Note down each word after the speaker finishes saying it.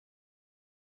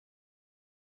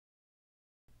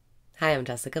Hi, I'm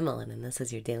Jessica Mullen, and this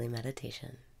is your daily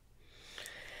meditation.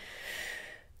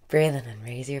 Breathe in and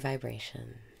raise your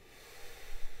vibration.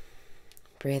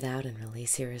 Breathe out and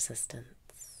release your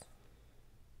resistance.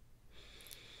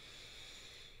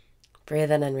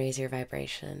 Breathe in and raise your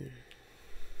vibration.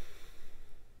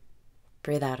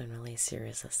 Breathe out and release your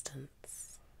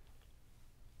resistance.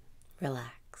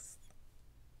 Relax.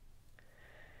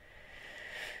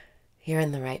 You're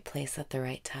in the right place at the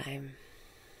right time.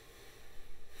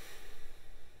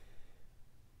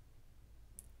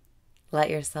 Let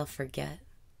yourself forget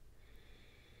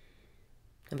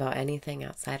about anything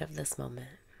outside of this moment.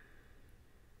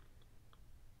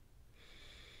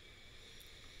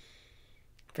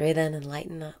 Breathe in and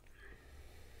lighten up.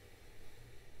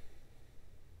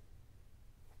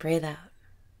 Breathe out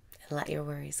and let your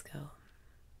worries go.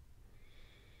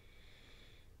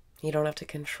 You don't have to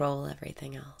control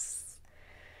everything else.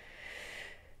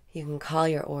 You can call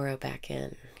your aura back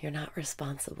in. You're not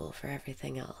responsible for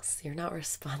everything else. You're not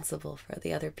responsible for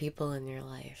the other people in your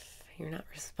life. You're not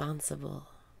responsible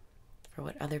for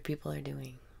what other people are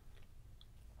doing.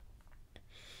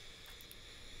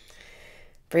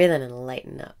 Breathe in and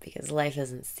lighten up because life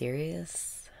isn't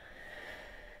serious.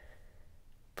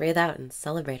 Breathe out and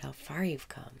celebrate how far you've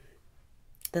come.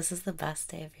 This is the best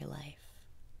day of your life.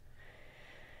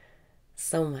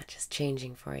 So much is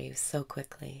changing for you so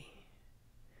quickly.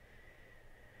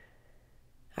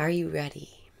 Are you ready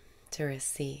to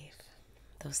receive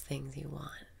those things you want?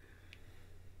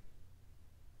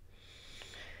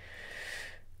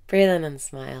 Breathe in and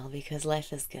smile because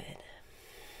life is good.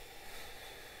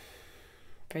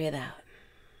 Breathe out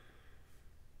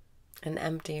and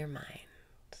empty your mind.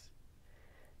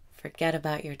 Forget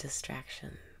about your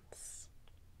distractions.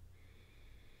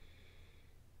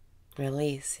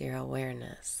 Release your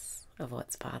awareness of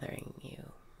what's bothering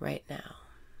you right now.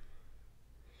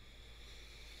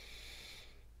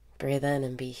 Breathe in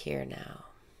and be here now.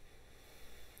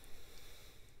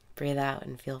 Breathe out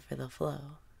and feel for the flow.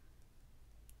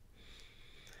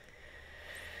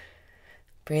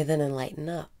 Breathe in and lighten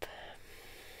up.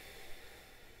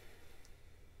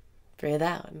 Breathe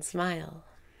out and smile.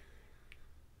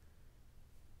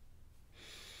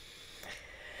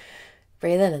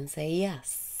 Breathe in and say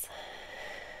yes.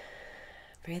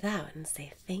 Breathe out and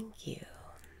say thank you.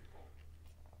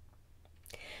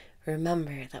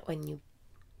 Remember that when you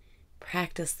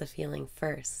practice the feeling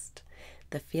first,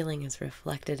 the feeling is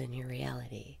reflected in your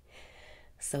reality.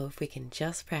 So if we can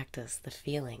just practice the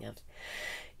feeling of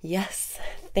yes,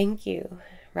 thank you,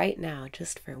 right now,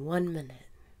 just for 1 minute,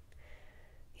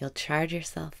 you'll charge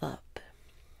yourself up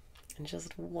and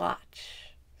just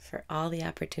watch for all the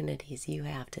opportunities you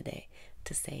have today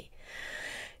to say,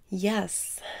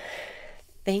 yes,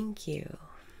 thank you.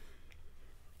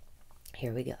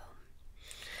 Here we go.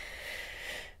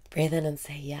 Breathe in and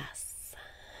say yes.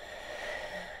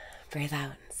 Breathe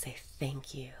out and say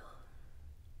thank you.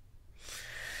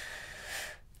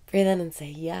 Breathe in and say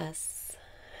yes.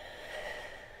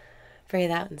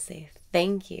 Breathe out and say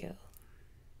thank you.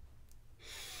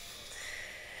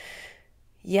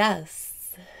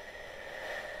 Yes.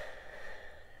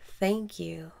 Thank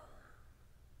you.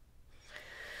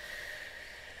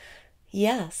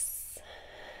 Yes.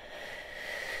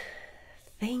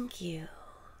 Thank you.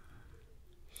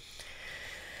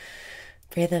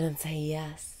 Breathe in and say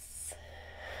yes.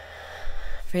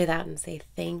 Breathe out and say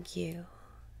thank you.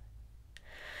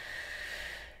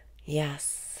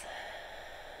 Yes.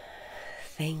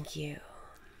 Thank you.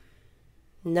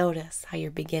 Notice how you're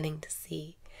beginning to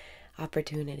see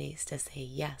opportunities to say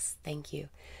yes, thank you.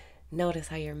 Notice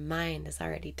how your mind is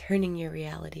already turning your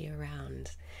reality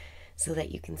around so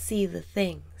that you can see the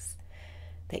things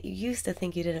that you used to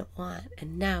think you didn't want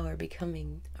and now are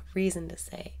becoming a reason to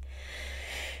say,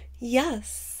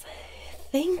 yes,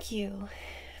 thank you.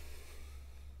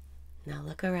 Now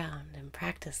look around and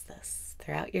practice this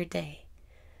throughout your day,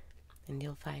 and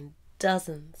you'll find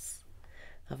dozens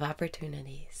of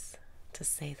opportunities to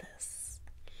say this.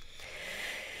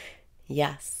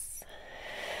 Yes.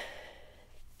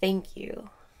 Thank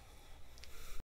you.